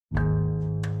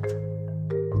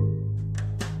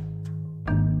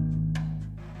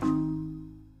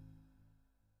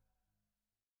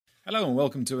Hello and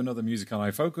welcome to another Music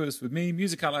Ally Focus with me,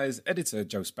 Music Ally's editor,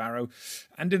 Joe Sparrow.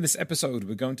 And in this episode,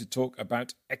 we're going to talk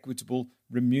about equitable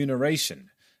remuneration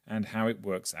and how it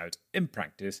works out in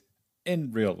practice,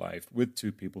 in real life, with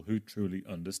two people who truly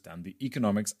understand the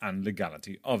economics and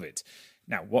legality of it.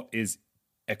 Now, what is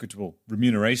equitable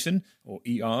remuneration, or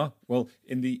ER? Well,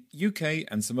 in the UK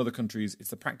and some other countries, it's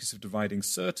the practice of dividing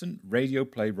certain radio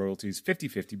play royalties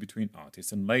 50-50 between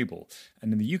artist and label.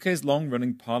 And in the UK's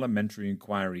long-running parliamentary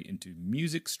inquiry into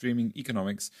music streaming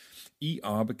economics,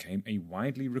 ER became a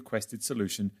widely requested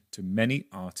solution to many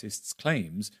artists'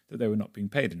 claims that they were not being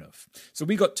paid enough. So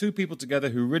we got two people together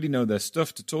who really know their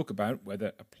stuff to talk about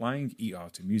whether applying ER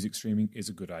to music streaming is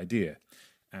a good idea.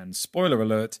 And spoiler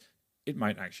alert, it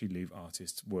might actually leave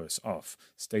artists worse off.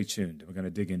 Stay tuned. We're going to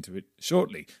dig into it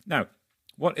shortly. Now,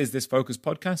 what is this Focus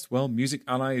podcast? Well, Music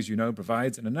Ally, as you know,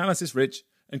 provides an analysis-rich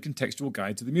and contextual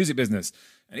guide to the music business.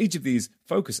 And each of these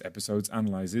Focus episodes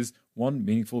analyses one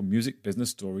meaningful music business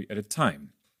story at a time.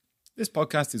 This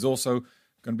podcast is also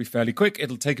going to be fairly quick.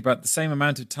 It'll take about the same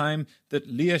amount of time that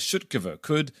Leah Schutkova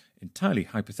could, entirely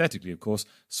hypothetically, of course,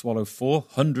 swallow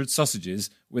 400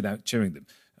 sausages without chewing them.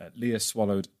 Leah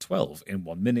swallowed 12 in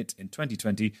 1 minute in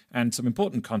 2020, and some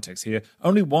important context here,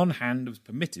 only one hand was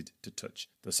permitted to touch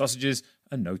the sausages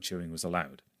and no chewing was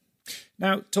allowed.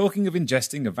 Now, talking of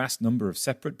ingesting a vast number of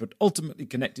separate but ultimately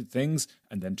connected things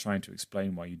and then trying to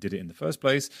explain why you did it in the first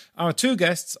place, our two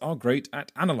guests are great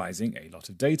at analysing a lot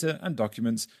of data and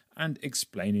documents and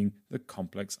explaining the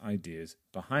complex ideas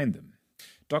behind them.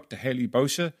 Dr. Hayleigh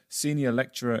Bosher, Senior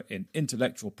Lecturer in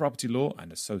Intellectual Property Law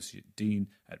and Associate Dean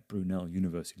at Brunel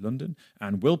University London,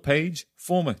 and Will Page,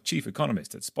 former Chief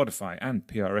Economist at Spotify and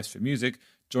PRS for Music,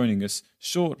 joining us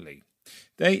shortly.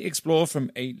 They explore from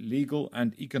a legal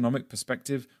and economic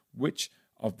perspective which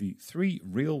of the three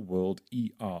real-world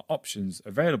ER options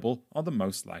available are the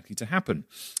most likely to happen,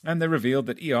 and they revealed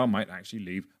that ER might actually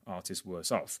leave artists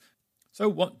worse off. So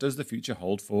what does the future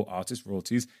hold for artist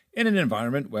royalties in an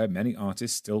environment where many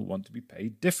artists still want to be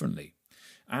paid differently?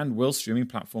 And will streaming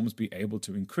platforms be able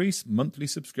to increase monthly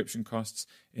subscription costs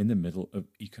in the middle of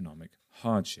economic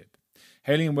hardship?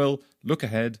 Hayleigh and Will look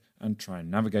ahead and try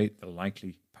and navigate the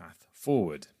likely path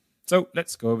forward. So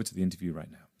let's go over to the interview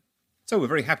right now. So we're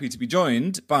very happy to be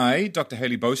joined by Dr.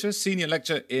 Hayleigh Bosher, Senior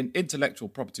Lecturer in Intellectual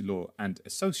Property Law and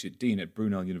Associate Dean at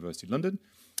Brunel University London,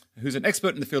 who's an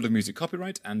expert in the field of music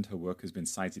copyright, and her work has been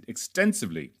cited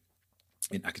extensively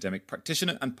in academic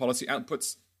practitioner and policy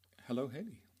outputs. Hello,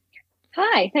 Hayleigh.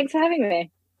 Hi, thanks for having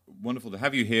me. Wonderful to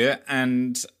have you here.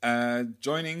 And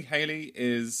joining Hayleigh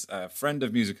is a friend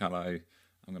of Music Ally.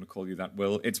 I'm going to call you that,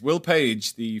 Will. It's Will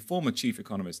Page, the former Chief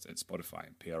Economist at Spotify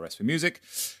and PRS for Music,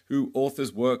 who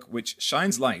authors work which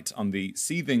shines light on the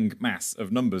seething mass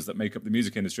of numbers that make up the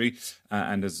music industry,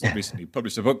 and has recently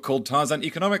published a book called Tarzan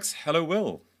Economics. Hello,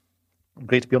 Will.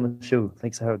 Great to be on the show.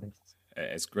 Thanks for having me.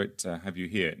 It's great to have you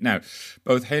here. Now,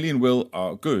 both Hayleigh and Will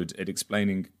are good at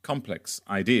explaining complex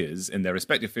ideas in their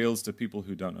respective fields to people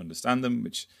who don't understand them,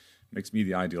 which makes me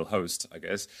the ideal host, I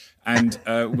guess. And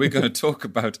we're going to talk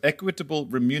about equitable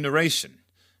remuneration,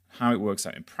 how it works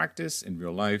out in practice, in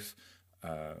real life,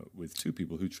 with two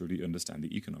people who truly understand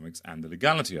the economics and the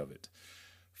legality of it.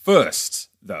 First,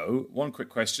 though, one quick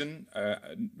question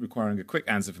requiring a quick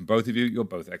answer from both of you. You're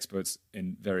both experts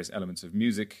in various elements of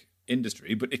music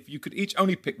industry, but if you could each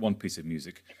only pick one piece of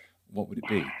music, what would it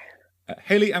be?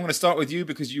 Hayleigh, I'm going to start with you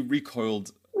because you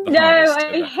recoiled the hardest.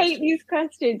 I hate these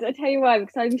questions. I tell you why,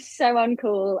 because I'm so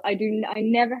uncool. I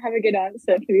never have a good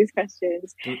answer for these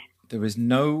questions. There is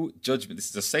no judgment.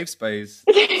 This is a safe space.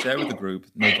 Share with the group.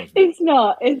 No judgment.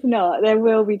 It's not. There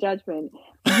will be judgment.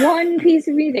 One piece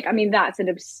of music. I mean, that's an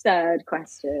absurd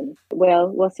question. Will,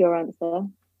 what's your answer?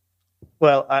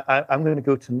 Well, I'm going to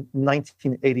go to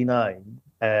 1989,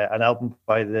 an album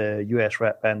by the US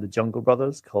rap band The Jungle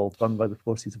Brothers called Run by the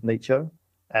Forces of Nature.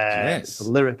 Yes. There's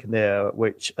a lyric in there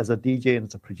which, as a DJ and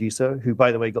as a producer, who,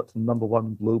 by the way, got to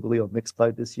 #1 globally on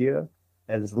Mixcloud this year,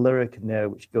 there's a lyric in there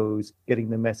which goes, getting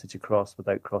the message across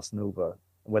without crossing over.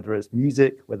 And whether it's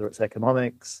music, whether it's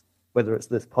economics, whether it's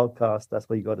this podcast, that's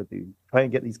what you got to do. Try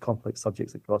and get these complex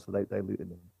subjects across without diluting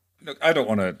them. Look, I don't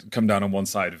want to come down on one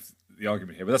side of the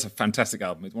argument here, but that's a fantastic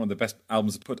album. It's one of the best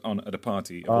albums put on at a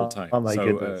party of all time. Oh my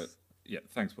goodness. Yeah,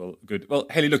 thanks, Will. Good. Well,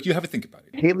 Hayleigh, look, you have a think about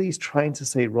it. Hayleigh's trying to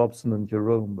say Robson and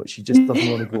Jerome, but she just doesn't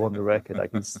want to go on the record. I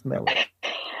can smell it.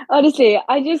 Honestly,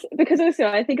 because also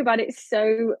I think about it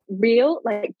so real,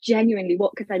 like genuinely,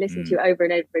 what could I listen to over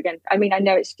and over again? I mean, I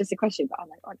know it's just a question, but I'm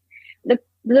like,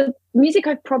 the music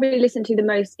I've probably listened to the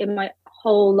most in my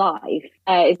whole life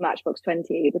is Matchbox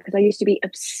 20, because I used to be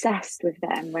obsessed with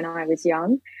them when I was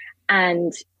young.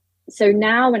 And So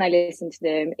now when I listen to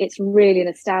them, it's really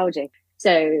nostalgic.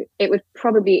 So it would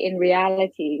probably in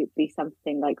reality be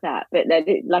something like that. But then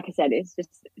like I said, it's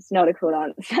not a cool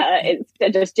answer. It's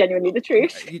just genuinely the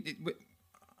truth.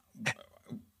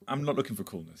 I'm not looking for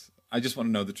coolness. I just want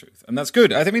to know the truth. And that's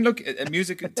good. I mean, look,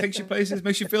 music, it takes you places,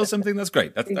 makes you feel something. That's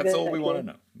great. That's all we want to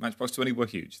know. Matchbox 20 were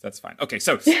huge. That's fine. Okay,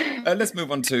 so let's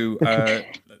move on to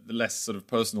the less sort of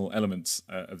personal elements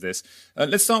of this.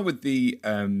 Let's start with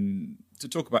to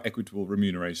talk about equitable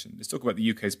remuneration. Let's talk about the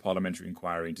UK's parliamentary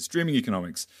inquiry into streaming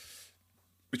economics,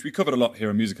 which we covered a lot here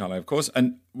on Music Ally, of course,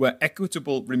 and where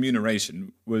equitable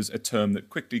remuneration was a term that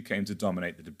quickly came to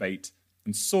dominate the debate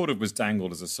and sort of was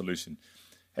dangled as a solution.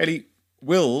 Hayleigh,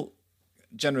 Will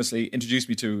generously introduced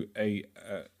me to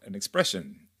an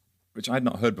expression which I had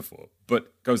not heard before,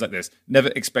 but goes like this: never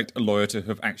expect a lawyer to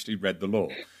have actually read the law.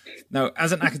 Now,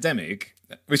 as an academic,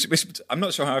 which I'm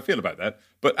not sure how I feel about that,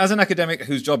 but as an academic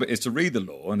whose job it is to read the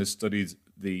law and has studied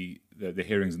the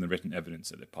hearings and the written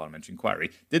evidence at the parliamentary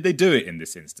inquiry, did they do it in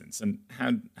this instance? And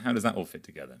how does that all fit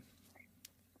together?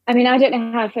 I mean, I don't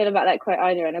know how I feel about that quote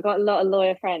either, and I've got a lot of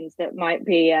lawyer friends that might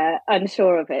be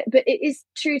unsure of it. But it is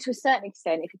true to a certain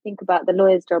extent. If you think about the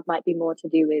lawyer's job, might be more to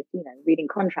do with reading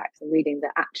contracts and reading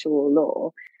the actual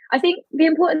law. I think the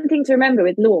important thing to remember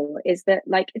with law is that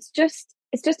it's just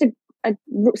a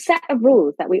set of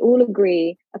rules that we all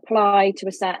agree apply to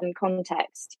a certain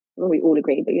context. Well, we all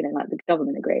agree, but like the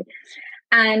government agree.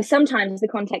 And sometimes the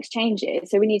context changes,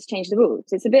 so we need to change the rules.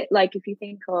 It's a bit like if you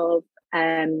think of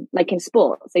like in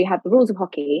sport. So you have the rules of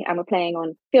hockey, and we're playing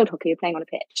on field hockey, we're playing on a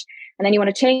pitch. And then you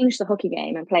want to change the hockey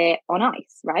game and play it on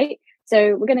ice, right?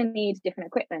 So we're going to need different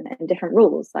equipment and different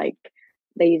rules. Like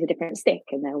they use a different stick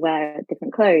and they'll wear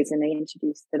different clothes, and they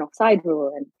introduce an offside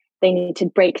rule, and they need to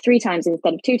break 3 times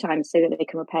instead of 2 times so that they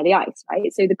can repair the ice,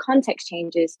 right? So the context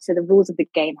changes, so the rules of the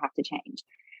game have to change.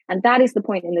 And that is the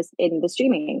point in the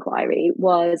streaming inquiry,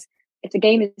 was if the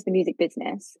game is the music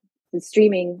business, the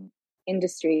streaming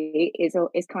industry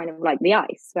is kind of like the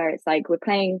ice, where it's like we're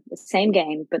playing the same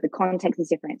game, but the context is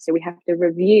different. So we have to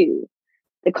review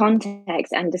the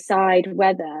context and decide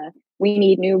whether we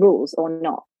need new rules or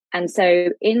not. And so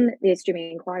in the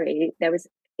streaming inquiry, it was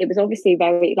obviously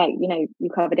very, you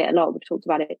covered it a lot. We've talked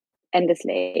about it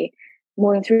endlessly.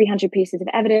 More than 300 pieces of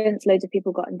evidence, loads of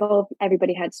people got involved,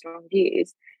 everybody had strong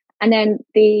views. And then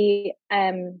the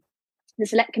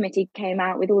select committee came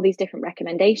out with all these different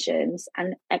recommendations,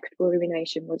 and equitable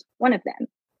remuneration was one of them.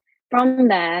 From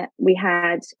there, we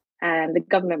had the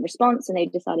government response, and they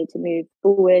decided to move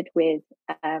forward with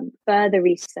further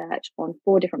research on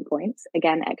 4 different points.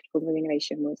 Again, equitable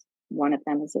remuneration was one of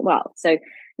them as well. So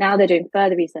now they're doing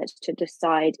further research to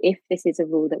decide if this is a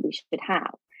rule that we should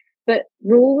have. But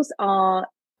rules are,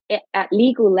 at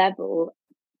legal level,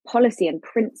 policy and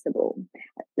principle.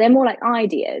 They're more like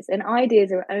ideas, and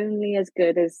ideas are only as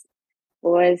good as,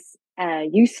 or as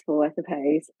useful, I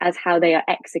suppose, as how they are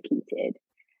executed.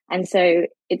 And so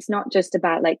it's not just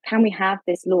about can we have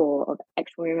this law of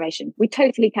equitable remuneration? We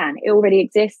totally can. It already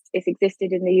exists. It's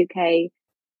existed in the UK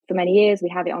for many years. We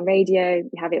have it on radio.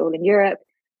 We have it all in Europe.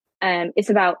 It's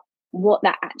about what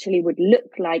that actually would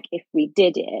look like if we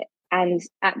did it. And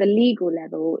at the legal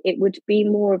level, it would be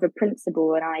more of a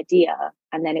principle, an idea,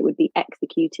 and then it would be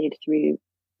executed through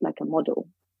a model,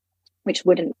 which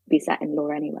wouldn't be set in law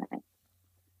anyway.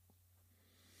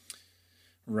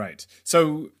 Right.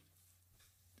 So,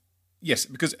 yes,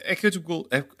 because equitable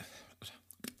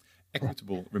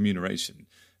remuneration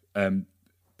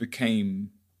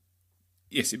became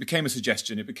a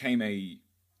suggestion. It became a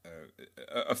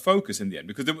focus in the end,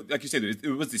 because like you said,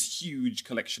 there was this huge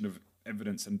collection of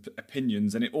evidence and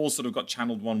opinions, and it all sort of got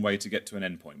channeled one way to get to an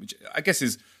endpoint, which I guess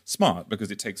is smart because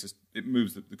it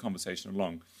moves the conversation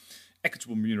along.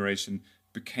 Equitable remuneration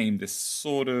became this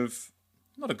sort of,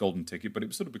 not a golden ticket, but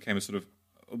it sort of became a sort of,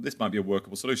 this might be a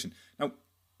workable solution. Now,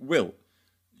 Will,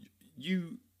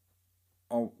 you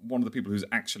are one of the people who's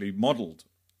actually modelled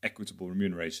equitable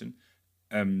remuneration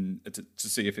to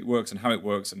see if it works and how it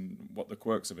works and what the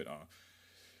quirks of it are.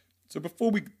 So before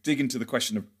we dig into the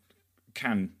question of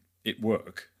can it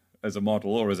work as a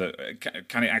model, or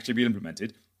can it actually be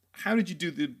implemented, how did you do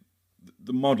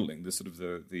the modelling, the sort of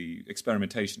the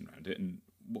experimentation around it, and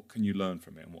what can you learn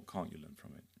from it and what can't you learn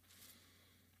from it?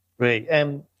 Great.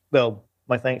 Well,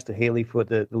 my thanks to Hayleigh for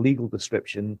the legal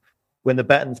description. When the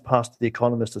baton's passed to the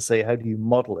economist to say, how do you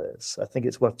model this? I think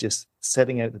it's worth just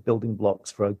setting out the building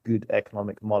blocks for a good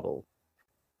economic model.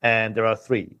 And there are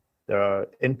 3. There are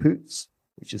inputs,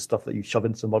 which is stuff that you shove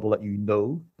into the model that you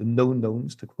know, the known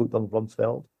knowns, to quote Donald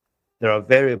Rumsfeld. There are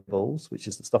variables, which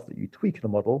is the stuff that you tweak in a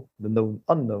model, the known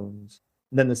unknowns.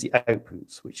 And then there's the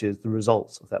outputs, which is the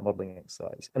results of that modeling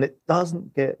exercise. And it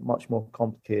doesn't get much more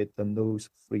complicated than those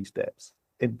three steps: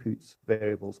 inputs,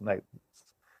 variables, and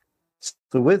outputs.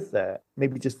 So with that,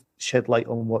 maybe just shed light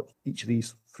on what each of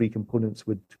these three components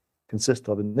would consist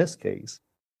of. In this case,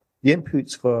 the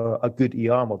inputs for a good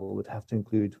ER model would have to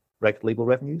include record label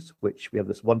revenues, which we have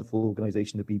this wonderful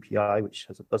organization, the BPI, which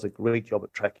does a great job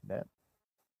at tracking that.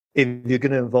 If you're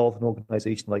going to involve an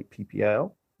organization like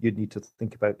PPL, you'd need to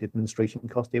think about the administration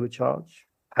cost they would charge,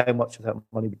 how much of that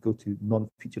money would go to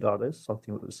non-featured artists,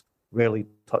 something that was rarely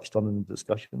touched on in the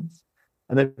discussions.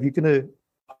 And if you're going to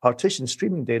partition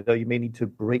streaming data, you may need to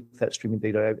break that streaming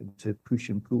data out into push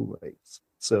and pull rates.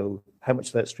 So how much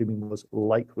of that streaming was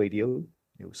like radio,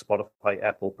 Spotify,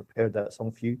 Apple prepared that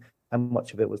song for you, how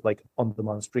much of it was like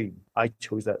on-demand stream. I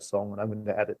chose that song and I'm going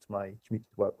to add it to my commute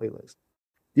to work playlist.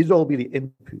 These would all be the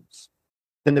inputs.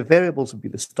 Then the variables would be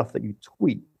the stuff that you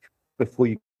tweak before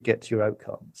you get to your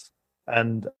outcomes.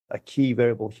 And a key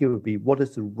variable here would be, what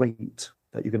is the rate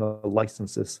that you're going to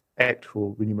license this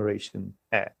equitable remuneration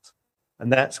at?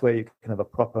 And that's where you can have a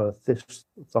proper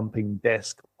fist-thumping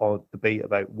desk or debate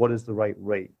about what is the right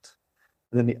rate.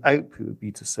 And then the output would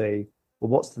be to say, well,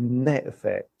 what's the net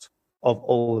effect of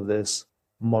all of this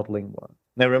modeling work?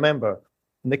 Now, remember,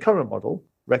 in the current model,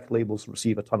 record labels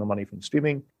receive a ton of money from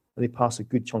streaming, and they pass a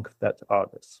good chunk of that to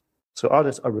artists. So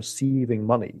artists are receiving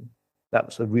money.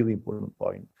 That's a really important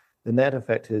point. The net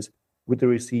effect is, would they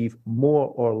receive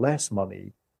more or less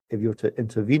money if you were to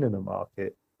intervene in the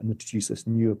market and introduce this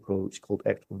new approach called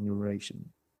equitable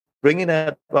remuneration? Bringing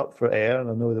that up for air, and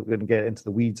I know that we're going to get into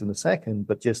the weeds in a second,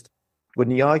 but just when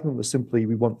the argument was simply,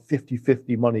 we want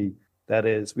 50-50 money, that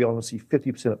is, we want to see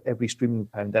 50% of every streaming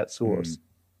pound at source.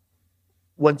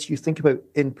 Once you think about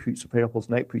inputs, variables,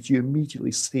 and outputs, you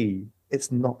immediately see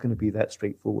it's not going to be that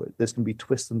straightforward. There's going to be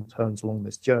twists and turns along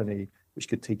this journey, which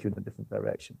could take you in a different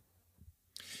direction.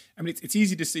 I mean, it's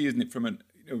easy to see, isn't it, from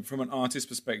an artist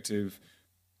perspective,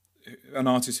 an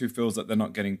artist who feels that they're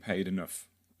not getting paid enough,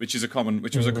 which was a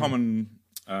common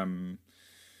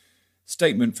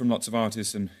statement from lots of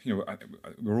artists, and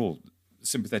we're all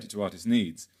sympathetic to artists'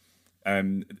 needs.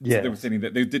 So they were thinking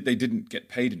that they didn't get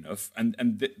paid enough, and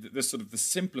the sort of the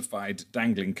simplified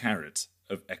dangling carrot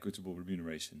of equitable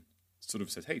remuneration sort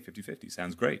of says, hey, 50-50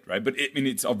 sounds great, right? But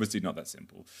it's obviously not that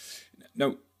simple.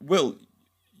 Now, Will,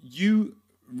 you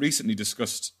recently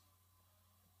discussed,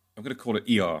 I'm going to call it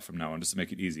ER from now on, just to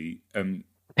make it easy,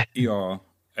 ER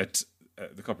at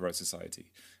the Copyright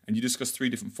Society, and you discussed three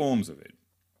different forms of it,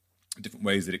 different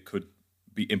ways that it could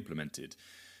be implemented.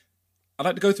 I'd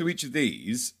like to go through each of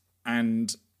these,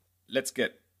 and let's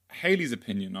get Hayleigh's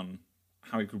opinion on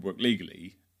how it could work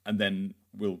legally, and then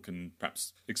Will can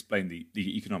perhaps explain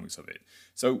the economics of it.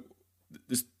 So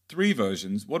there's three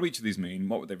versions. What do each of these mean?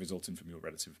 What would they result in from your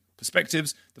relative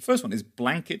perspectives? The first one is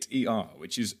blanket ER,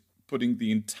 which is putting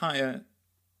the entire,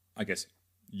 I guess,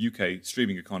 UK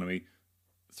streaming economy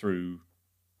through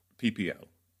PPL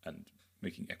and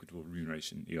making equitable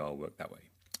remuneration ER work that way.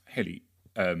 Hayleigh,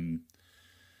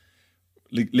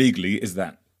 legally, is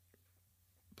that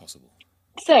possible?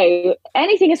 So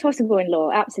anything is possible in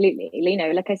law, absolutely.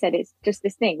 Like I said, it's just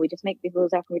this thing. We just make these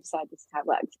rules up and we decide this is how it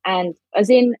works. And as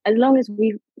long as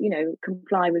we,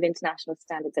 comply with international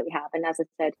standards that we have. And as I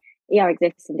said, ER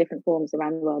exists in different forms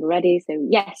around the world already. So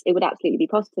yes, it would absolutely be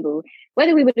possible.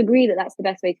 Whether we would agree that that's the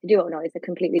best way to do it or not is a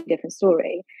completely different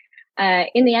story.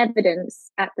 In the evidence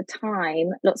at the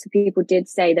time, lots of people did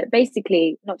say that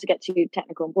basically, not to get too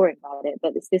technical and boring about it,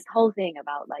 but it's this whole thing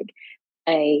about like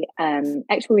a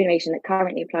equitable remuneration that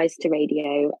currently applies to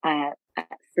radio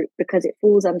because it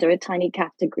falls under a tiny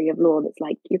category of law that's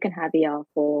like you can have ER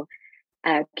for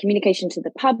communication to the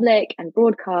public and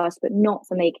broadcast, but not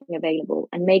for making available.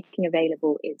 And making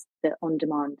available is the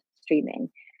on-demand streaming.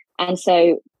 And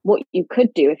so what you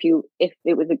could do if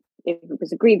it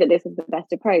was agreed that this is the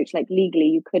best approach, like legally,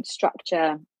 you could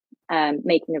structure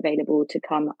making available to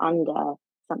come under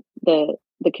the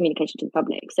communication to the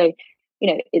public. So,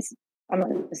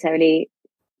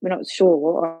 we're not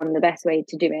sure on the best way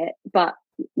to do it, but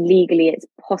legally it's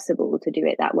possible to do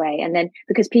it that way. And then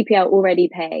because PPL already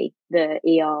pay the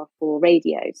ER for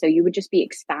radio, so you would just be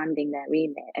expanding their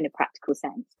remit in a practical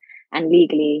sense. And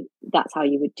legally, that's how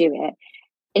you would do it.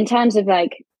 In terms of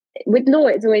like, with law,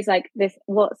 it's always like this,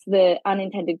 what's the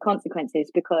unintended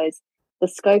consequences? Because the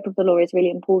scope of the law is really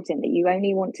important, that you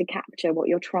only want to capture what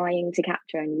you're trying to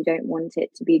capture and you don't want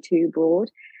it to be too broad.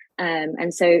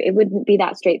 And so it wouldn't be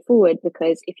that straightforward,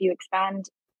 because if you expand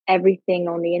everything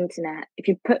on the internet, if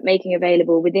you put making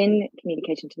available within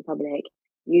communication to the public,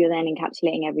 you're then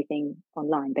encapsulating everything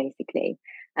online, basically.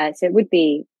 So it would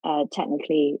be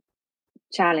technically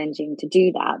challenging to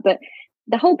do that. But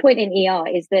the whole point in ER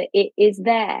is that it is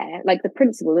there, like the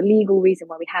principle, the legal reason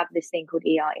why we have this thing called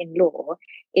ER in law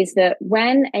is that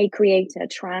when a creator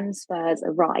transfers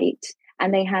a right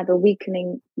and they have a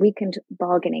weakened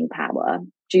bargaining power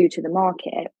due to the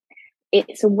market,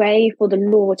 it's a way for the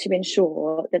law to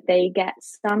ensure that they get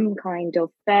some kind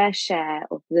of fair share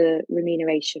of the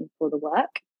remuneration for the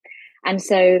work. And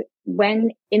so when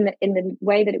in the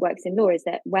way that it works in law is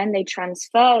that when they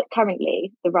transfer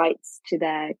currently the rights to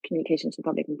their communications to the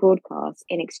public and broadcast,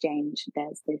 in exchange,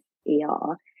 there's this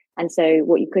ER. And so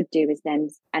what you could do is then,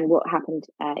 and what happened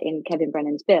in Kevin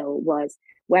Brennan's bill was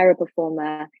where a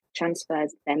performer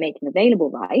transfers their making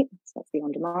available right, so that's the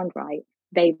on-demand right,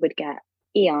 they would get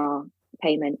ER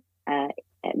payment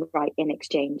right in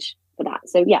exchange for that.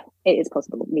 So yeah, it is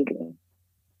possible legally.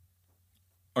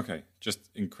 Okay, just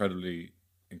incredibly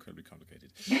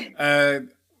complicated.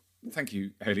 Thank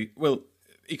you, Hayleigh. Well,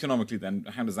 economically then,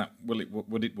 how does that,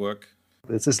 would it work?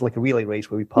 This is like a relay race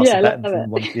where we pass the baton from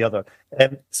one to the other.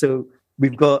 So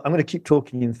I'm going to keep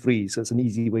talking in three, so it's an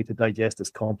easy way to digest this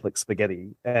complex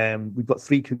spaghetti. We've got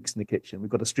three cooks in the kitchen. We've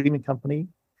got a streaming company,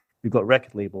 we've got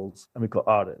record labels, and we've got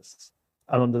artists.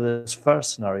 And under this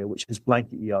first scenario, which is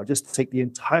blanket ER, just to take the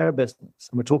entire business,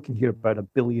 and we're talking here about £1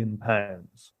 billion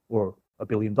or $1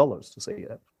 billion to say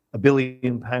it, £1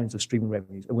 billion of streaming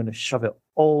revenues, and we're going to shove it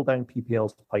all down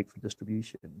PPL's pipe for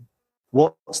distribution.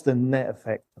 What's the net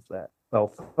effect of that?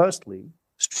 Well, firstly,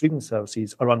 streaming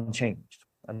services are unchanged.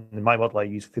 And in my model, I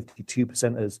use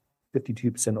 52% as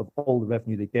 52% of all the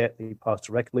revenue they get, they pass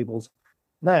to record labels.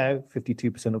 Now,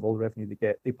 52% of all the revenue they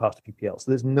get, they pass to PPL. So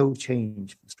there's no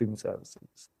change for streaming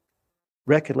services.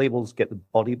 Record labels get the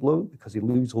body blow because they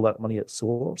lose all that money at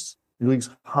source. They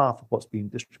lose half of what's being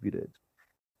distributed.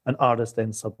 And artists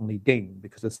then suddenly gain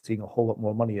because they're seeing a whole lot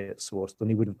more money at source than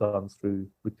they would have done through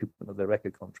recoupment of their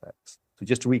record contracts. So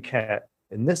just to recap,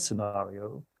 in this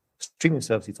scenario, streaming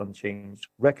services unchanged,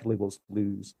 record labels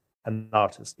lose, and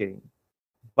artists gain.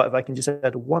 But if I can just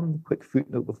add one quick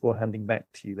footnote before handing back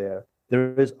to you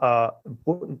there is an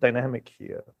important dynamic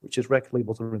here, which is record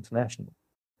labels are international,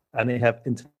 and they have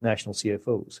international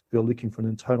CFOs who are looking for an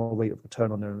internal rate of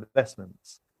return on their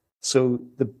investments. So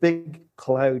the big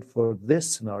cloud for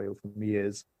this scenario for me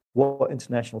is what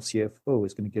international CFO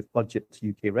is going to give budget to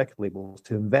UK record labels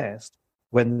to invest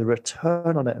when the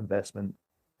return on that investment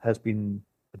has been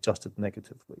adjusted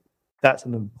negatively. That's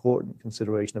an important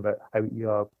consideration about how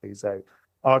ER plays out.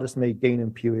 Artists may gain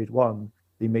in period one,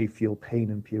 they may feel pain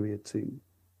in period two.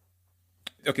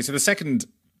 Okay, so the second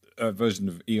version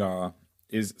of ER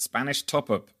is Spanish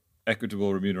top-up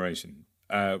equitable remuneration,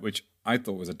 which I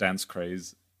thought was a dance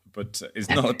craze, but is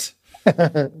not.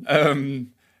 Now,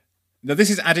 this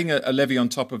is adding a levy on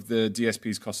top of the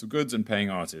DSP's cost of goods and paying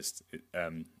artists,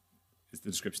 is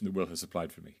the description that Will has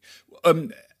supplied for me.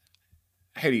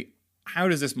 Hayleigh, how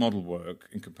does this model work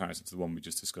in comparison to the one we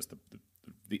just discussed,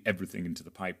 the everything into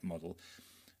the pipe model?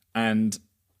 And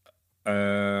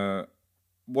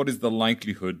what is the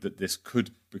likelihood that this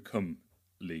could become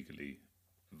legally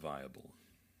viable?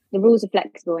 The rules are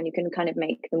flexible and you can kind of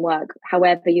make them work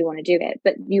however you want to do it.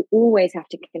 But you always have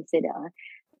to consider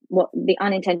what the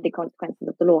unintended consequences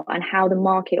of the law and how the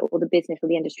market or the business or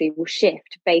the industry will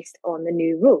shift based on the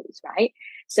new rules, right?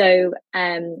 So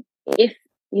if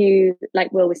you,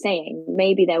 like Will was saying,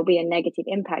 maybe there'll be a negative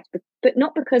impact, but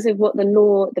not because of what the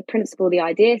law, the principle, the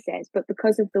idea says, but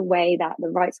because of the way that the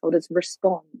rights holders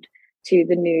respond to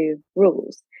the new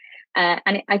rules.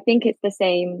 And I think it's the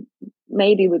same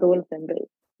maybe with all of them, but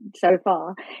so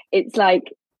far it's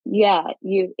like,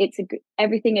 it's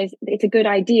a good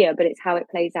idea, but it's how it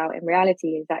plays out in reality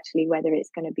is actually whether it's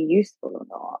going to be useful or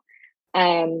not.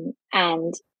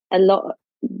 And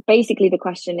basically the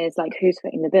question is like, who's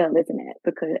footing the bill, isn't it?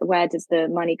 Because where does the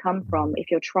money come from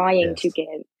if you're trying to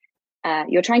give,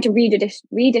 you're trying to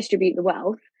redistribute the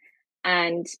wealth,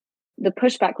 and the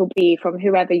pushback will be from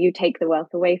whoever you take the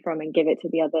wealth away from and give it to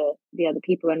the other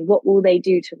people, and what will they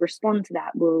do to respond to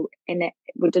that will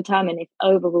determine if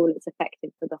overall it's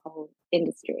effective for the whole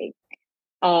industry.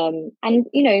 And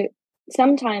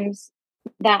sometimes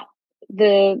that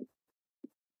the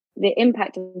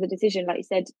impact of the decision, like you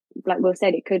said, like Will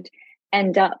said, it could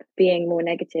end up being more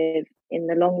negative in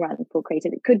the long run for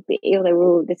creative. It could be,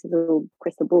 although this is all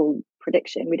crystal ball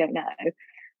prediction, we don't know.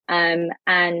 And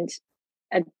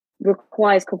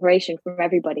requires cooperation from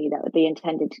everybody. That the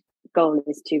intended goal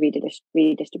is to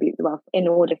redistribute the wealth in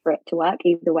order for it to work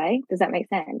either way. Does that make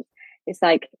sense? It's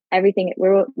like everything,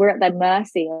 we're at the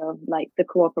mercy of like the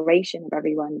cooperation of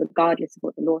everyone, regardless of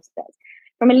what the law says.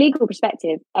 From a legal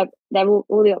perspective,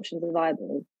 all the options are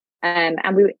viable.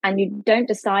 And you don't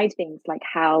decide things like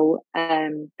how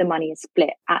the money is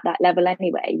split at that level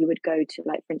anyway. You would go to,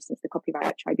 like, for instance, the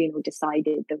Copyright Tribunal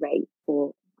decided the rate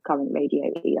for current radio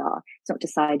ER. It's not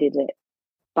decided it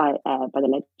by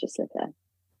the legislator.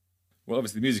 Well,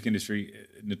 obviously, the music industry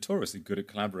notoriously good at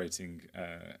collaborating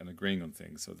and agreeing on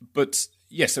things. So, but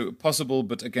yes, so possible.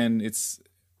 But again,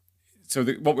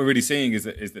 what we're really seeing is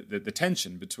that the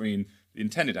tension between the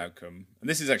intended outcome, and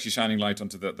this is actually shining light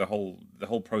onto the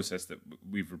whole process that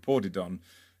we've reported on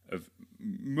of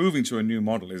moving to a new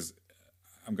model is,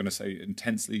 I'm going to say,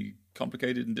 intensely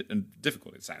complicated and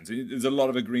difficult. It sounds there's a lot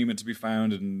of agreement to be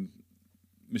found and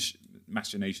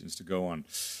machinations to go on.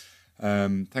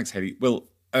 Thanks, Hayleigh. Well.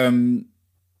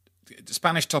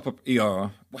 Spanish top-up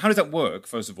ER. How does that work,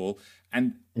 first of all,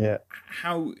 and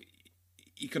how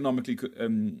economically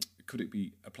could it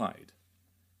be applied?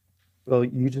 Well,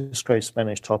 you describe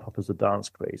Spanish top-up as a dance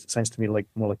craze. It sounds to me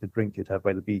more like a drink you'd have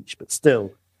by the beach. But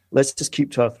still, let's just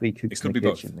keep to our three cooks in the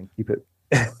kitchen and keep it.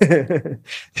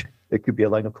 There could be a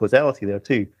line of causality there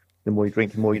too. The more you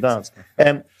drink, the more you dance.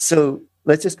 So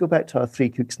let's just go back to our three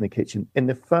cooks in the kitchen. In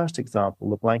the first example,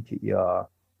 the blanket ER,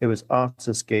 it was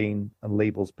artists gain and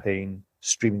labels paying,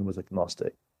 streaming was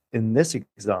agnostic. In this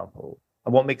example,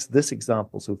 and what makes this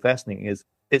example so fascinating is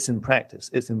it's in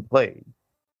practice, it's in play.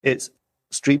 It's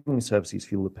streaming services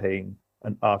feel the pain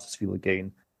and artists feel the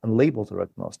gain, and labels are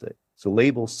agnostic. So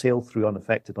labels sail through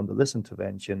unaffected under this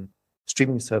intervention.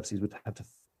 Streaming services would have to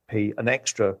pay an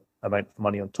extra amount of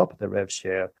money on top of their rev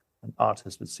share, and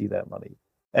artists would see that money.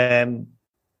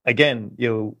 Again,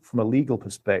 from a legal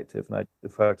perspective, and I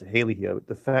defer to Hayleigh here,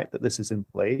 the fact that this is in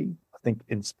play, I think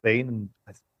in Spain, and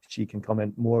she can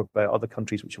comment more about other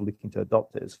countries which are looking to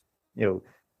adopt it,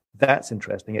 that's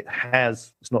interesting.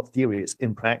 It's not theory, it's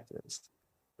in practice.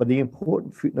 But the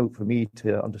important footnote for me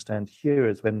to understand here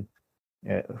is when,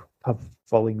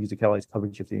 following Music Ally's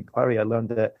coverage of the inquiry, I learned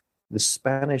that the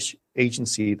Spanish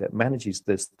agency that manages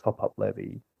this top-up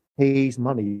levy pays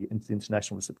money into the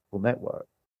International Reciprocal Network.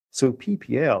 So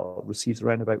PPL receives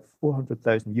around about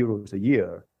 400,000 euros a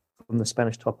year from the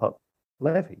Spanish top-up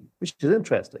levy, which is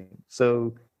interesting.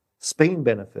 So Spain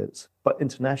benefits, but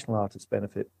international artists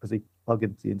benefit because they plug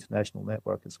into the international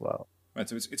network as well. Right,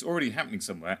 so it's already happening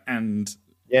somewhere, and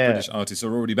British artists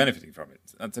are already benefiting from it.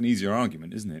 That's an easier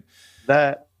argument, isn't it?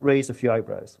 That raised a few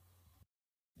eyebrows.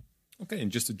 Okay,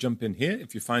 and just to jump in here,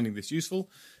 if you're finding this useful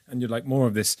and you'd like more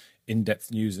of this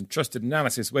in-depth news and trusted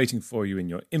analysis waiting for you in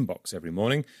your inbox every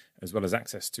morning, as well as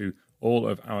access to all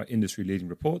of our industry-leading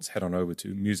reports, head on over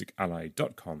to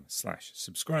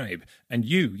musically.com/subscribe. And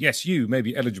you, yes, you may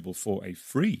be eligible for a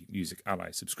free Music Ally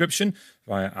subscription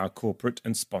via our corporate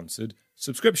and sponsored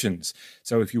subscriptions.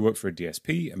 So if you work for a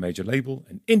DSP, a major label,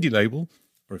 an indie label,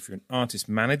 or if you're an artist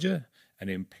manager, an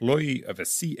employee of a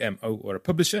CMO or a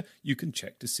publisher, you can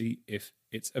check to see if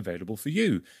it's available for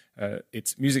you.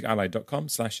 It's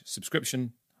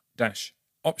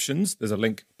musically.com/subscription-options. There's a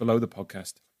link below the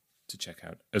podcast to check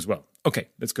out as well. Okay,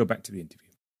 let's go back to the interview.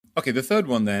 Okay, the third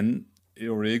one then, it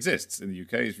already exists in the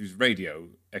UK, is radio,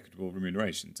 equitable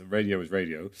remuneration. So radio is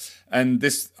radio. And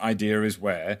this idea is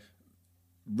where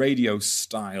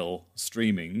radio-style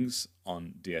streamings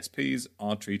on DSPs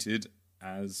are treated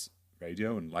as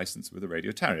radio and licensed with a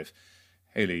radio tariff.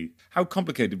 Hayleigh, how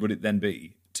complicated would it then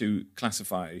be to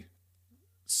classify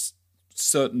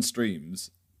certain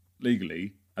streams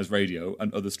legally as radio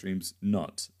and other streams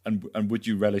not? And would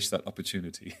you relish that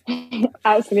opportunity?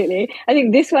 Absolutely. I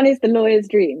think this one is the lawyer's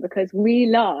dream, because we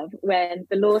love when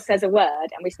the law says a word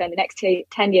and we spend the next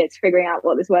 10 years figuring out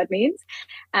what this word means.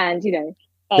 And,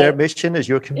 their mission is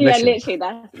your commission. Yeah, literally.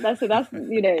 That's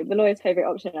the lawyer's favorite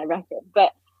option, I reckon.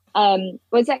 But well,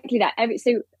 exactly that.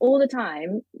 So all the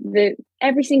time,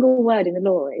 every single word in the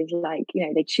law is like,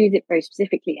 they choose it very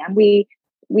specifically, and we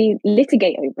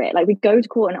litigate over it. Like, we go to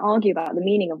court and argue about the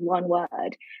meaning of one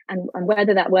word and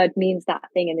whether that word means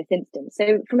that thing in this instance.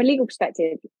 So from a legal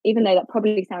perspective, even though that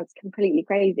probably sounds completely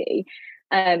crazy,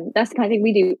 that's the kind of thing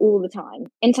we do all the time.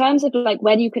 In terms of like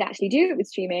whether you could actually do it with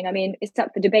streaming, I mean, it's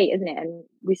up for debate, isn't it? And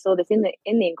we saw this in the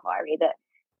inquiry that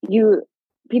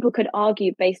people could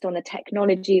argue based on the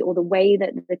technology or the way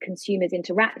that the consumers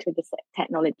interact with the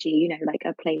technology, like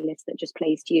a playlist that just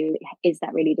plays to you. Is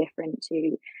that really different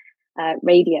to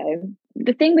radio?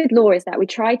 The thing with law is that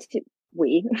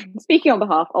speaking on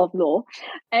behalf of law,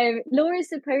 law is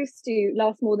supposed to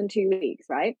last more than 2 weeks,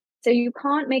 right? So you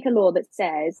can't make a law that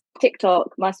says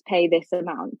TikTok must pay this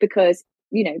amount because,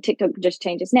 TikTok just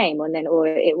change its name or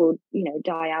it will,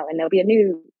 die out and there'll be a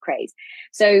new craze.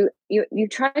 So you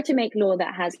try to make law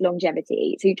that has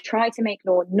longevity. So you try to make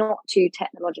law not too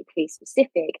technologically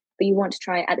specific, but you want to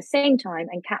try at the same time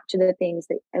and capture the things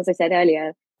that, as I said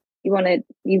earlier,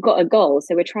 you've got a goal.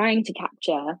 So we're trying to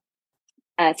capture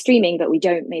streaming, but we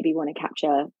don't maybe want to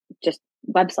capture just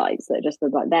websites that just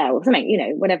look like there or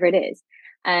something, whatever it is.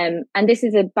 And this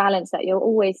is a balance that you're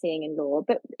always seeing in law,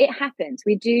 but it happens.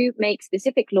 We do make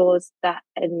specific laws that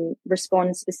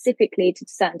respond specifically to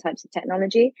certain types of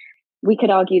technology. We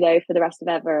could argue, though, for the rest of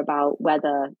ever about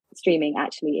whether streaming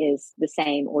actually is the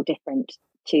same or different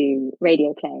to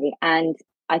radio play. And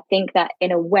I think that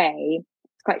in a way,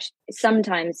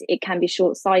 sometimes it can be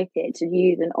short-sighted to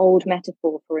use an old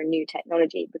metaphor for a new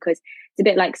technology, because it's a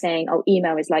bit like saying, oh,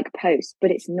 email is like post, but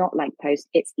it's not like post,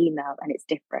 it's email and it's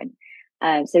different.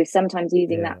 So sometimes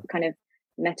using that kind of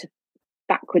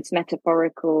backwards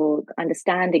metaphorical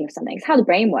understanding of something, it's how the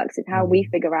brain works, it's how we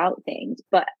figure out things.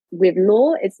 But with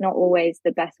law, it's not always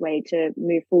the best way to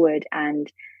move forward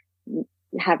and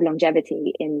have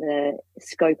longevity in the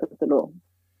scope of the law.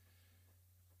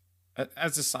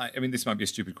 As a side, I mean, this might be a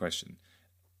stupid question.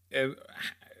 In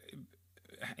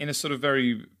a sort of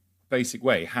very basic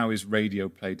way, how is radio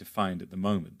play defined at the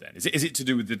moment? Then is it to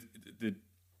do with the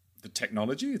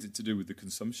technology? Is it to do with the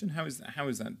consumption? How is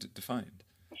that defined?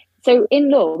 So in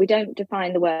law, we don't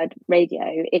define the word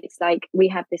radio. It's like we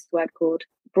have this word called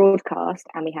broadcast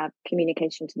and we have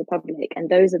communication to the public. And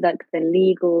those are like the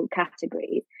legal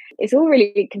categories. It's all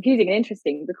really confusing and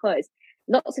interesting because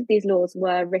lots of these laws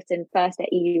were written first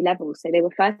at EU level. So they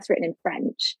were first written in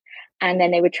French and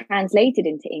then they were translated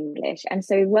into English. And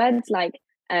so words like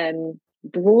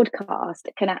broadcast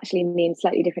can actually mean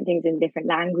slightly different things in different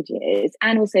languages.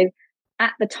 And also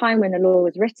at the time when the law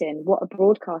was written, what a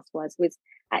broadcast was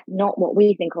not what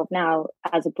we think of now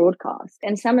as a broadcast.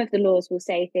 And some of the laws will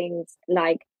say things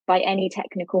like by any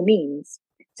technical means.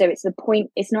 So it's the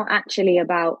point, it's not actually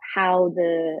about how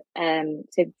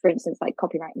so for instance, like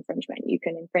copyright infringement, you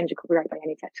can infringe a copyright by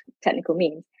any technical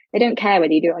means. They don't care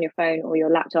whether you do it on your phone or your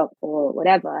laptop or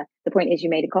whatever. The point is you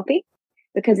made a copy,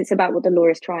 because it's about what the law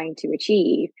is trying to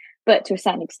achieve. But to a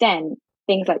certain extent,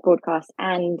 things like broadcast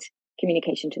and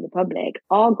communication to the public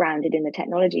are grounded in the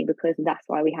technology, because that's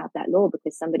why we have that law,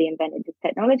 because somebody invented this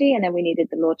technology and then we needed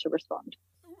the law to respond.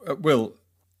 Will,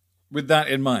 with that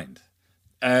in mind,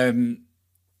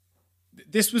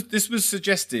 this was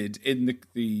suggested in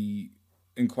the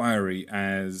inquiry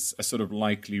as a sort of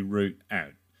likely route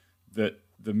out, that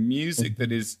the music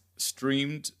that is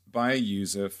streamed by a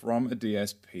user from a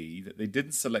DSP that they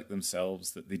didn't select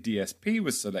themselves, that the DSP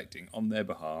was selecting on their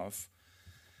behalf,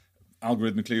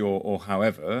 algorithmically or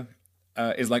however,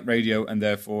 is like radio, and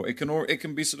therefore it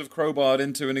can be sort of crowbarred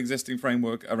into an existing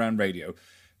framework around radio.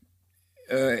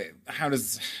 How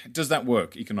does that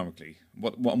work economically?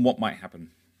 What might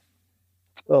happen?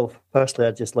 Well, firstly,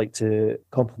 I'd just like to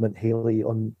compliment Hayleigh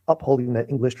on upholding the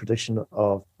English tradition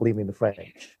of blaming the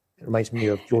French. It reminds me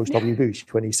of George W. Bush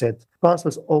when he said, France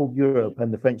was all Europe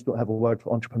and the French don't have a word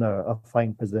for entrepreneur, a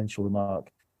fine presidential remark.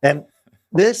 And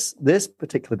this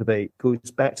particular debate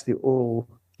goes back to the oral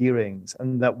hearings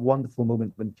and that wonderful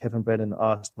moment when Kevin Brennan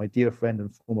asked my dear friend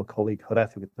and former colleague,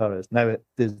 Horatio Guterres, now at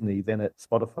Disney, then at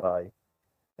Spotify,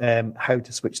 how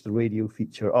to switch the radio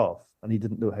feature off. And he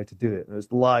didn't know how to do it. And it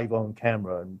was live on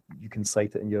camera, and you can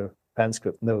cite it in your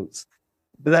transcript notes.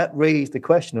 But that raised the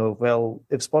question of, well,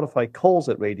 if Spotify calls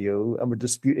it radio and we're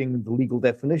disputing the legal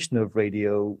definition of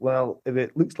radio, well, if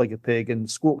it looks like a pig and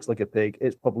squawks like a pig,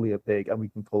 it's probably a pig and we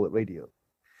can call it radio.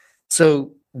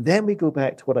 So then we go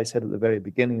back to what I said at the very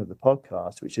beginning of the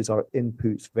podcast, which is our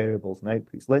inputs, variables, and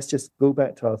outputs. Let's just go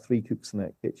back to our three cooks in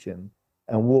that kitchen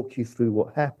and walk you through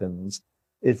what happens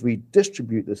if we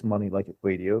distribute this money like it's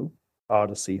radio,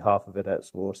 artistry, half of it at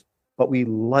source, but we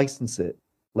license it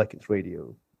like it's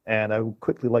radio. And I would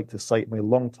quickly like to cite my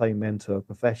longtime mentor,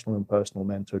 professional and personal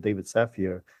mentor, David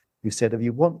Safier, who said, if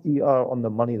you want ER on the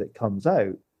money that comes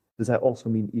out, does that also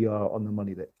mean ER on the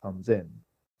money that comes in?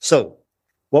 So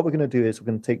what we're going to do is we're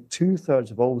going to take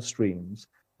 2/3 of all the streams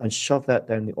and shove that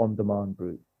down the on-demand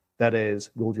route. That is,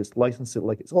 we'll just license it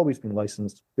like it's always been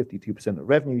licensed, 52% of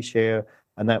revenue share,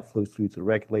 and that flows through to the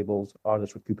record labels,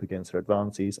 artists recoup against their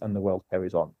advances, and the world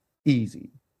carries on.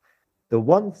 Easy. The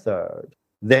 1/3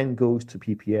 then goes to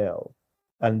PPL,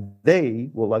 and they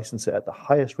will license it at the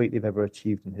highest rate they've ever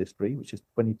achieved in history, which is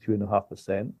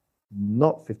 22.5%,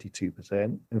 not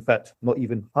 52%. In fact, not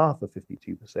even half of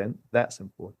 52%. That's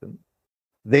important.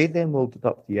 They then will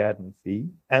deduct the admin fee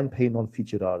and pay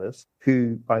non-featured artists,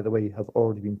 who, by the way, have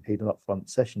already been paid an upfront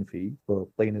session fee for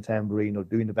playing the tambourine or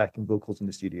doing the backing vocals in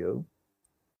the studio.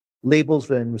 Labels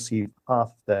then receive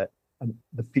half that and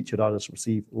the featured artists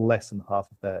receive less than half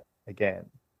of that again.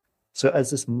 So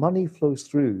as this money flows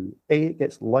through, A, it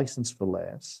gets licensed for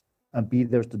less, and B,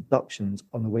 there's deductions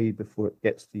on the way before it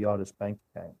gets to the artist's bank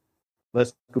account.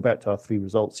 Let's go back to our three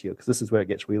results here, because this is where it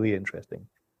gets really interesting.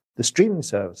 The streaming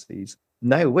services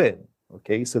now win,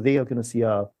 okay? So they are going to see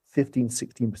a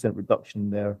 15-16% reduction in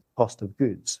their cost of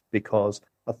goods, because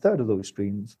a third of those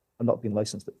streams are not being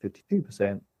licensed at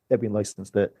 52%, they're being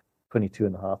licensed at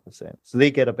 22.5%. So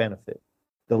they get a benefit.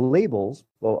 The labels,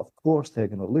 well, of course they're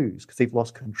going to lose, because they've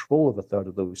lost control of a third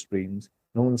of those streams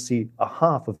and only see a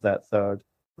half of that third,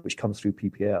 which comes through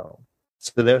PPL.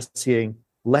 So they're seeing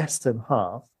less than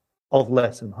half of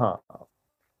less than half.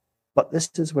 But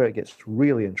this is where it gets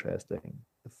really interesting.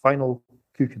 The final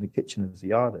cook in the kitchen is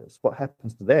the artist. What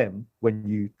happens to them when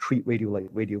you treat radio like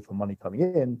radio for money coming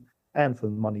in and for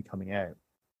money coming out?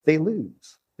 They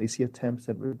lose. They see a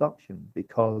 10% reduction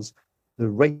because the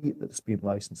rate that's being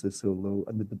licensed is so low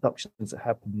and the deductions that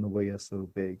happen in the way are so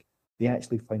big. They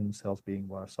actually find themselves being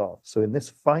worse off. So in this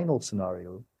final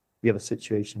scenario, we have a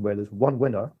situation where there's one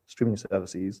winner, streaming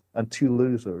services, and two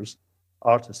losers,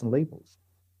 artists and labels.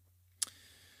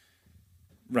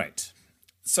 Right.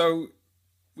 So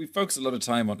we focus a lot of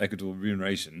time on equitable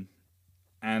remuneration,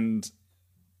 and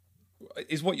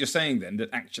is what you're saying then that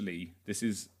actually this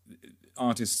is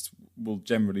artists will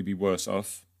generally be worse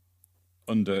off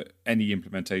under any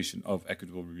implementation of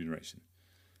equitable remuneration?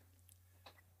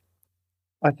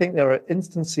 I think there are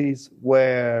instances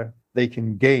where they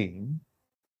can gain,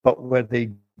 but where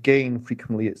they gain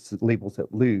frequently it's the labels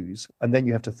that lose. And then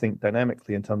you have to think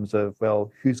dynamically in terms of,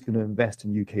 well, who's going to invest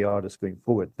in UK artists going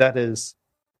forward? That is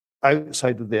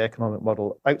outside of the economic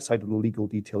model, outside of the legal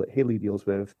detail that Hayleigh deals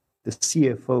with. The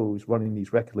CFOs running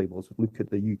these record labels would look at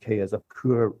the UK as a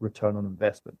poor return on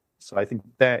investment. So I think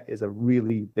that is a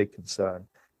really big concern,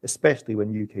 especially when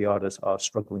UK artists are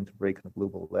struggling to break on a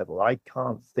global level. I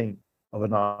can't think of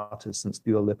an artist since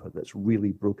Dua Lipa that's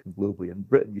really broken globally. And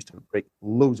Britain used to break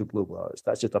loads of global artists.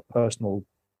 That's just a personal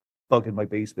bug in my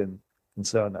basement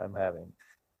concern that I'm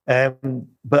having.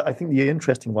 But I think the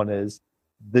interesting one is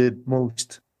the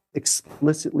most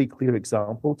explicitly clear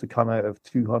example to come out of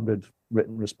 200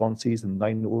 written responses and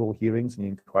 9 oral hearings in the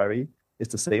inquiry is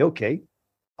to say, okay,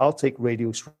 I'll take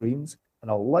radio streams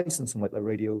and I'll license them like their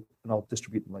radio and I'll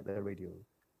distribute them like their radio.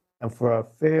 And for a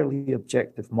fairly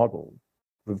objective model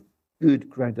with good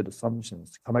grounded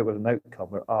assumptions to come out with an outcome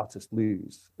where artists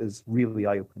lose is really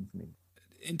eye-opening for me.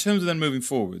 In terms of then moving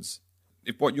forwards,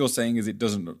 if what you're saying is it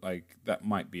doesn't look like that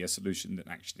might be a solution that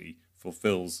actually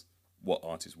fulfills what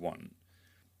artists want,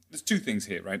 there's two things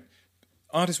here, right?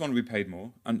 Artists want to be paid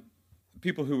more, and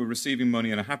people who are receiving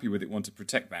money and are happy with it want to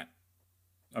protect that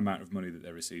amount of money that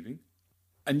they're receiving.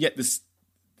 And yet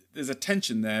there's a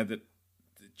tension there that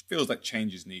it feels like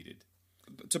change is needed.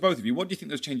 To both of you, what do you think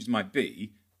those changes might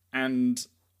be? And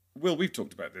Will, we've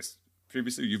talked about this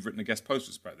previously. You've written a guest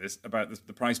post about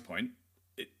the price point.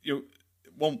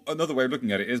 Another way of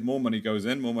looking at it is more money goes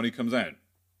in, more money comes out.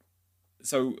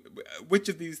 So, which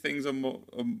of these things are more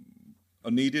are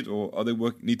needed, or are they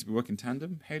need to be working in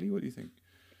tandem? Hayleigh, what do you think?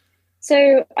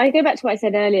 So I go back to what I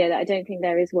said earlier, that I don't think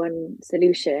there is one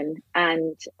solution,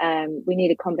 and we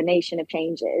need a combination of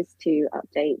changes to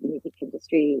update the music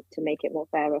industry to make it more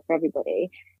fairer for everybody.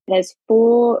 There's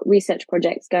 4 research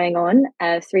projects going on.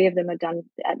 3 of them are done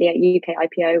at the UK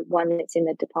IPO, 1 that's in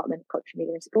the Department of Culture,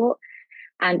 Media and Sport.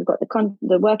 And we've got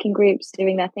the working groups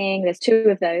doing their thing. There's 2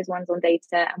 of those, one's on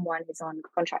data and one is on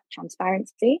contract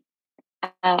transparency.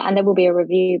 And there will be a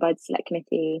review by the select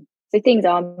committee. So things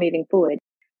are moving forward.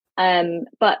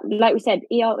 But like we said,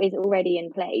 ER is already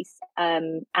in place,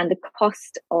 and the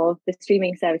cost of the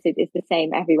streaming services is the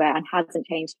same everywhere and hasn't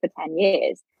changed for 10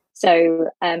 years. So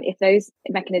if those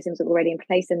mechanisms are already in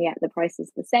place and yet the price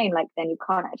is the same, then you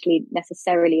can't actually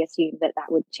necessarily assume that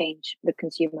would change the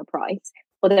consumer price.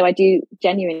 Although I do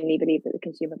genuinely believe that the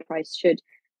consumer price should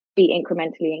be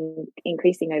incrementally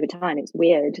increasing over time. It's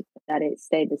weird that it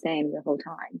stayed the same the whole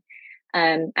time.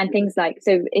 And things so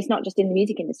it's not just in the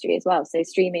music industry as well. So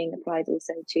streaming applies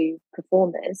also to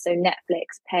performers. So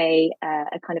Netflix pay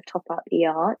a kind of top up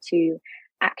ER to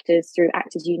actors through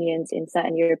actors unions in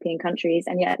certain European countries,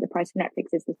 and yet the price of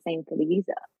Netflix is the same for the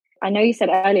user. I know you said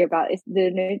earlier about it's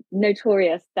the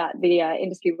notorious that the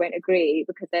industry won't agree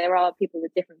because there are people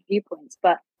with different viewpoints,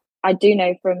 but I do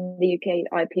know from the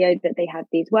UK IPO that they have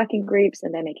these working groups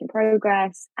and they're making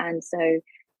progress, and so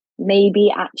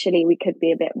maybe actually we could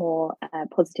be a bit more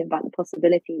positive about the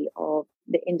possibility of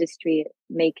the industry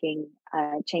making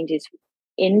changes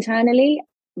internally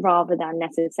rather than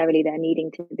necessarily there needing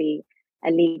to be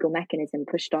a legal mechanism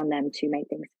pushed on them to make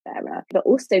things fairer. But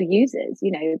also users,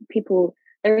 people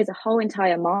there is a whole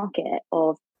entire market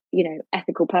of,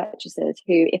 ethical purchasers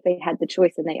who, if they had the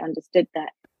choice and they understood that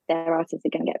their artists are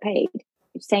going to get paid,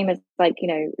 same as like,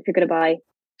 if you're going to buy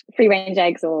free range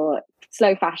eggs or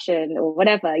slow fashion or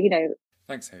whatever,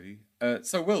 Thanks, Hayleigh.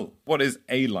 So, Will, what is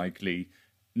a likely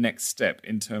next step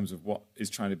in terms of what is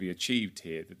trying to be achieved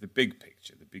here, the big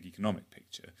picture, the big economic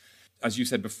picture? As you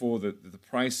said before, the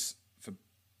price for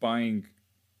buying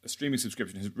a streaming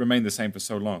subscription has remained the same for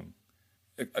so long.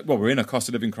 Well, we're in a cost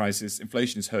of living crisis.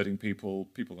 Inflation is hurting people.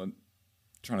 People are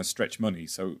trying to stretch money.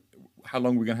 So how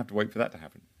long are we going to have to wait for that to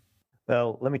happen?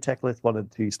 Well, let me tackle this one in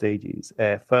two stages.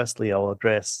 Firstly, I'll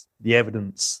address the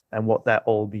evidence and what that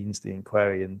all means to the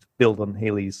inquiry and build on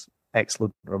Hayleigh's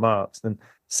excellent remarks. Then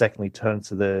secondly, turn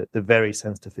to the very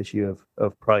sensitive issue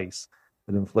of price,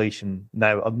 with inflation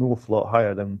now an awful lot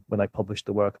higher than when I published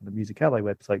the work on the Music Ally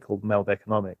website called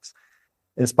Melbeconomics.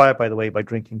 Inspired, by the way, by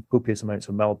drinking copious amounts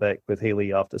of Malbec with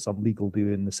Hayleigh after some legal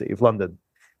do in the City of London.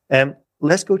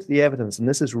 Let's go to the evidence, and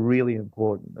this is really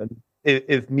important. And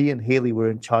if me and Hayleigh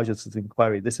were in charge of this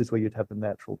inquiry, this is where you'd have the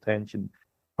natural tension.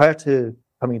 Prior to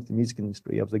coming into the music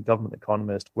industry, I was a government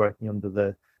economist working under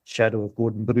the shadow of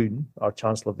Gordon Brown, our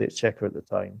Chancellor of the Exchequer at the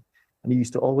time. And he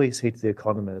used to always say to the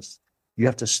economists, you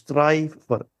have to strive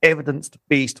for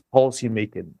evidence-based policy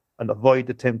making and avoid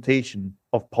the temptation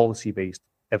of policy-based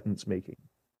evidence making.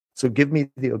 So give me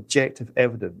the objective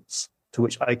evidence to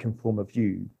which I can form a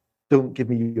view. Don't give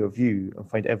me your view and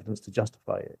find evidence to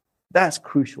justify it. That's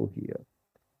crucial here.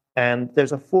 And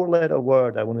there's a four-letter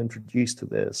word I want to introduce to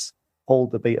this whole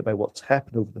debate about what's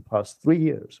happened over the past 3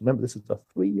 years. Remember, this is a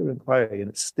 3-year inquiry and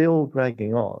it's still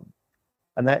dragging on.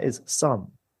 And that is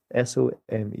some,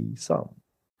 S-O-M-E, some.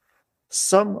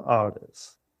 Some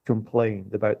artists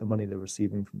complained about the money they're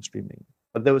receiving from streaming.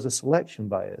 But there was a selection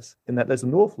bias in that there's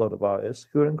an awful lot of artists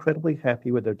who are incredibly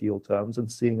happy with their deal terms and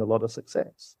seeing a lot of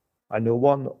success. I know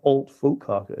one alt folk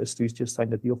artist who's just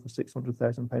signed a deal for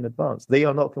 £600,000 advance. They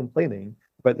are not complaining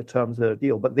about the terms of their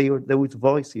deal, but those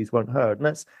voices weren't heard.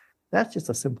 And that's just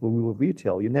a simple rule of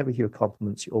retail. You never hear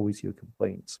compliments, you always hear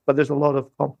complaints. But there's a lot of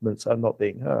compliments that are not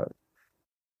being heard.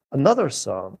 Another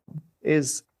sum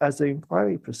is, as the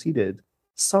inquiry proceeded,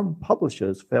 some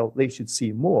publishers felt they should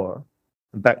see more.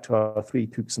 And back to our 3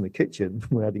 cooks in the kitchen,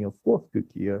 we're adding a 4th cook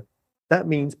here. That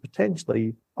means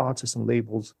potentially artists and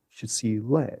labels should see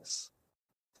less.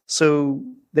 So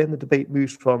then the debate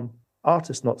moves from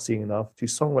artists not seeing enough to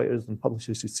songwriters and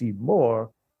publishers should see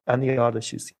more, and the artists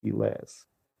should see less.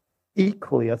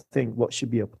 Equally, I think what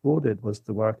should be applauded was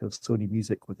the work of Sony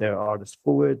Music with their Artist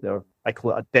Forward, I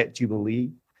call it a debt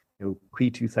jubilee.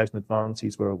 Pre-2000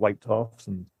 advances were wiped off,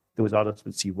 and those artists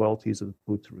would see royalties as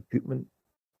opposed to recoupment.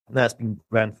 And that's been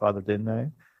grandfathered in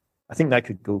now. I think that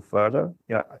could go further.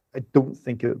 I don't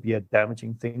think it would be a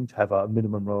damaging thing to have a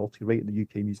minimum royalty rate in the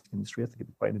UK music industry. I think it'd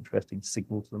be quite an interesting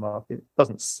signal to the market. It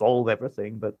doesn't solve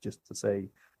everything, but just to say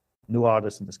no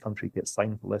artist in this country gets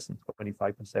signed for less than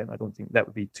 25%, I don't think that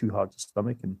would be too hard to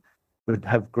stomach and would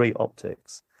have great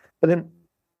optics. But then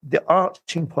the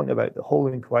arching point about the whole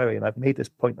inquiry, and I've made this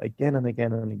point again and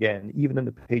again and again, even in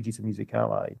the pages of Music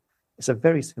Ally, it's a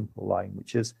very simple line,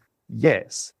 which is,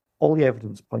 yes, all the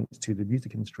evidence points to the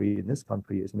music industry in this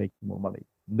country is making more money.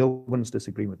 No one's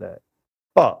disagreeing with that.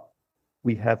 But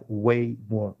we have way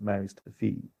more mouths to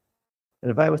feed.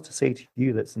 And if I was to say to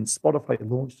you that since Spotify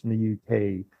launched in the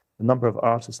UK, the number of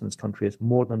artists in this country has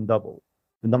more than doubled,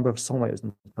 the number of songwriters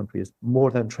in this country has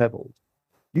more than trebled,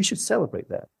 you should celebrate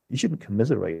that. You shouldn't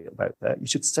commiserate about that. You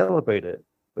should celebrate it.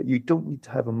 But you don't need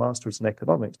to have a master's in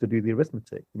economics to do the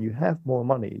arithmetic. When you have more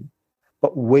money,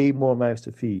 but way more mouths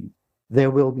to feed, there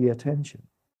will be a tension.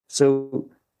 So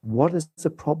what is the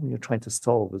problem you're trying to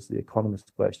solve is the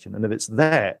economist question. And if it's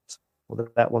that, well,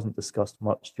 that wasn't discussed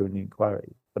much during the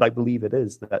inquiry. But I believe it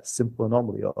is that simple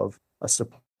anomaly of a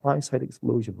supply side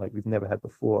explosion like we've never had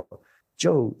before.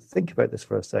 Joe, think about this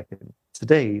for a second.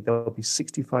 Today, there will be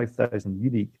 65,000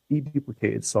 unique,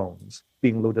 deduplicated songs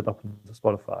being loaded up into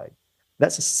Spotify.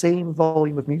 That's the same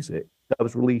volume of music that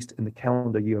was released in the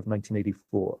calendar year of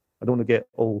 1984. I don't want to get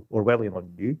all Orwellian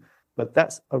on you, but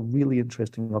that's a really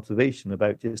interesting observation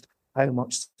about just how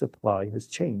much supply has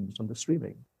changed under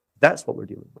streaming. That's what we're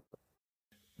dealing with.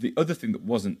 The other thing that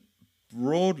wasn't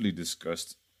broadly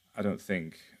discussed, I don't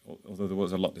think, although there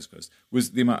was a lot discussed,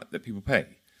 was the amount that people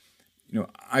pay.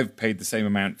 I've paid the same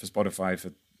amount for Spotify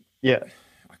for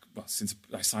since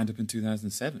I signed up in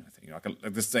 2007. I think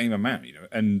like the same amount,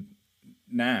 and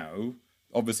now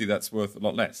obviously that's worth a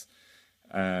lot less.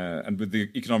 And with the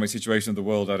economic situation of the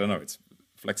world, I don't know, it's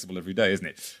flexible every day, isn't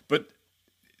it? But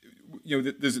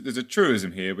there's a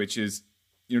truism here, which is,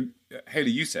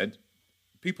 Hayleigh, you said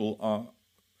people are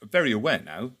very aware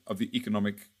now of the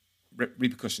economic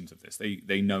repercussions of this.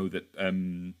 They know that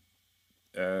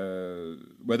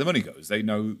where the money goes. They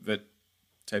know that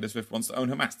Taylor Swift wants to own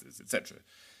her masters, etc.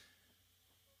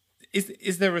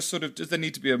 Is there a sort of, does there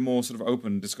need to be a more sort of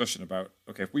open discussion about,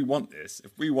 okay, if we want this,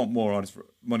 if we want more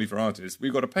money for artists,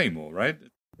 we've got to pay more, right?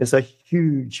 It's a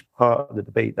huge part of the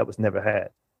debate that was never had.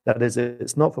 That is,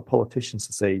 it's not for politicians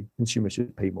to say consumers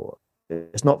should pay more.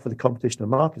 It's not for the Competition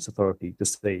and Markets Authority to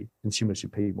say consumers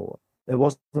should pay more. It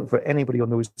wasn't for anybody on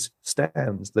those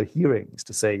stands, the hearings,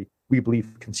 to say we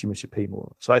believe consumers should pay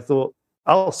more. So I thought,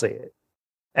 I'll say it.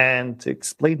 And to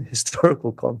explain the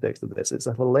historical context of this, it's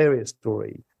a hilarious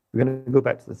story. We're going to go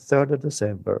back to the 3rd of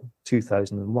December,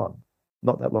 2001,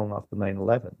 not that long after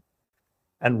 9/11.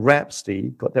 And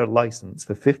Rhapsody got their license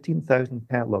for 15,000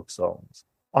 catalog songs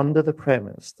under the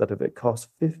premise that if it costs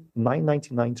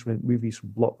 $9.99 to rent movies from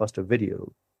Blockbuster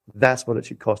Video, that's what it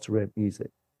should cost to rent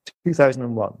music.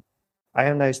 2001. I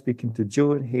am now speaking to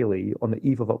Joe and Hayleigh on the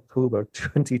eve of October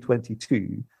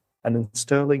 2022, and in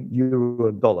sterling, euro,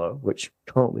 and dollar, which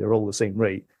currently are all the same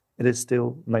rate, it is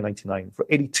still $9.99 for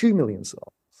 82 million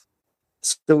songs.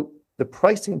 So the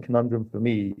pricing conundrum for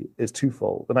me is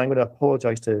twofold, and I'm going to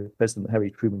apologize to President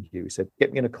Harry Truman here. He said,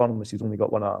 get me an economist who's only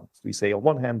got one arm. So we say, on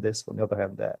one hand this, on the other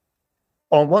hand that.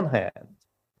 On one hand,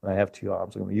 and I have two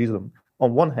arms, I'm going to use them.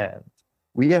 On one hand,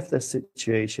 we have this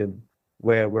situation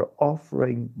where we're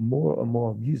offering more and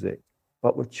more music,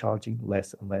 but we're charging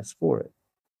less and less for it.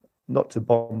 Not to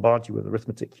bombard you with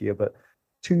arithmetic here, but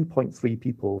 2.3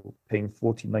 people paying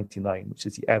 $14.99, which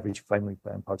is the average family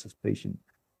plan participation,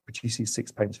 produces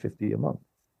 £6.50 a month.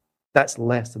 That's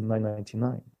less than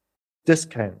 $9.99.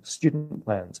 Discount, student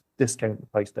plans, discount the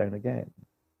price down again.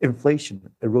 Inflation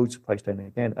erodes the price down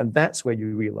again. And that's where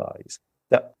you realize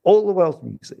that all the world's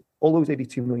music, all those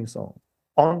 82 million songs,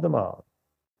 on demand,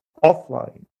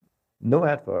 offline, no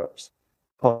adverts,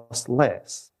 cost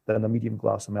less than a medium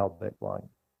glass of Malbec wine.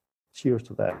 Cheers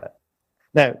to that.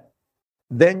 Now,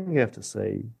 then you have to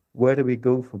say, where do we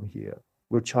go from here?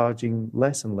 We're charging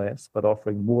less and less, but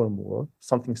offering more and more,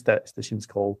 something statisticians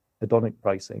call hedonic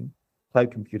pricing.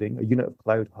 Cloud computing, a unit of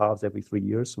cloud halves every 3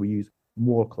 years, so we use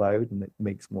more cloud and it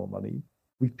makes more money.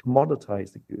 We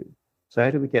commoditize the good. So how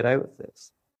do we get out of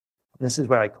this? And this is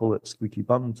where I call it squeaky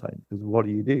bum time, because what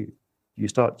do? Do you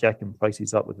start jacking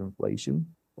prices up with inflation?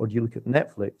 Or do you look at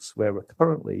Netflix, where we're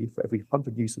currently, for every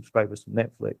 100 new subscribers to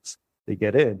Netflix they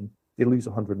get in, they lose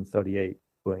 138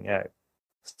 going out.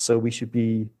 So we should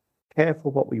be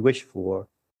careful what we wish for,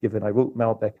 given I wrote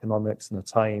Malbec Economics in a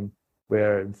time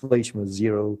where inflation was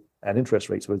zero and interest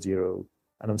rates were zero.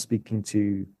 And I'm speaking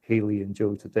to Hayleigh and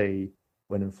Joe today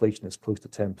when inflation is close to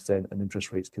 10% and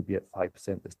interest rates could be at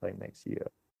 5% this time next year.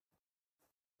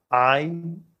 I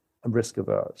am risk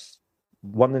averse.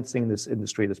 One thing this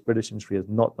British industry has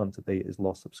not done to date is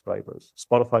lost subscribers.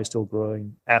 Spotify is still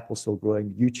growing, Apple's still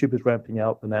growing, YouTube is ramping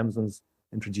up, and Amazon's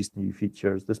introduced new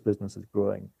features. This business is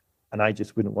growing. And I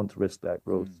just wouldn't want to risk that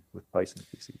growth with price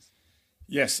increases.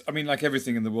 Yes, I mean, like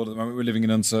everything in the world at the moment, we're living in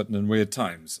uncertain and weird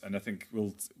times, and I think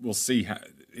we'll see how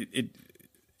it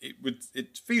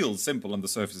feels simple on the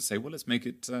surface to say, well, let's make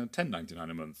it $10.99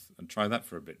 a month and try that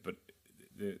for a bit. But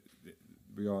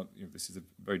this is a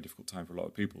very difficult time for a lot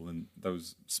of people, and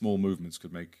those small movements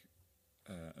could make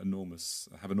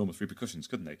have enormous repercussions,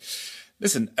 couldn't they?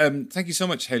 Listen, thank you so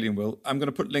much, Hayleigh and Will. I'm going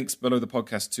to put links below the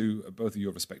podcast to both of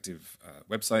your respective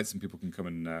websites, and people can come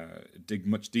and dig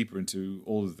much deeper into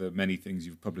all of the many things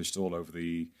you've published all over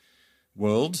the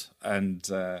world, and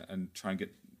try and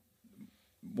get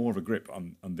more of a grip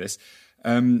on this.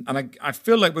 And I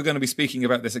feel like we're going to be speaking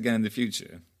about this again in the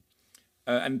future,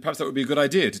 and perhaps that would be a good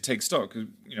idea to take stock.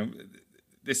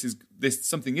 This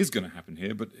something is going to happen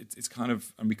here, but it's kind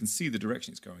of, and we can see the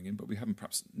direction it's going in, but we haven't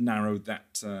perhaps narrowed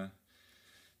that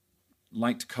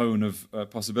light cone of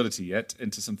possibility yet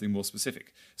into something more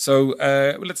specific. So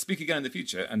let's speak again in the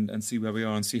future and see where we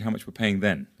are and see how much we're paying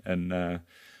then, and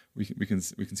we can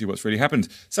see what's really happened.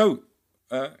 So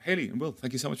Hayleigh and Will,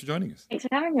 thank you so much for joining us. Thanks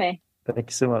for having me.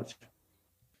 Thank you so much.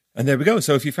 And there we go.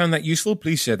 So if you found that useful,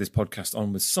 please share this podcast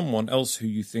on with someone else who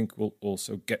you think will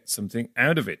also get something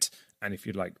out of it. And if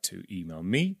you'd like to email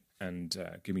me and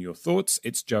give me your thoughts,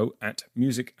 it's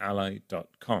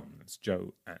joe@musically.com. That's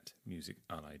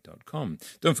joe@musically.com.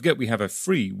 Don't forget, we have a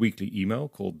free weekly email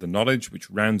called The Knowledge, which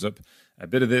rounds up a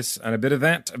bit of this and a bit of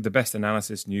that, of the best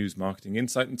analysis, news, marketing,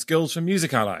 insight, and skills from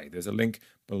Music Ally. There's a link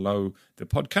below the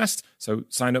podcast, so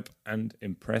sign up and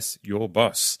impress your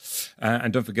boss.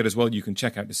 And don't forget as well, you can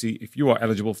check out to see if you are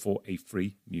eligible for a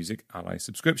free Music Ally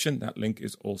subscription. That link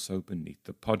is also beneath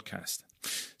the podcast.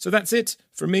 So that's it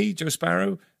from me, Joe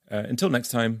Sparrow. Until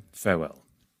next time, farewell.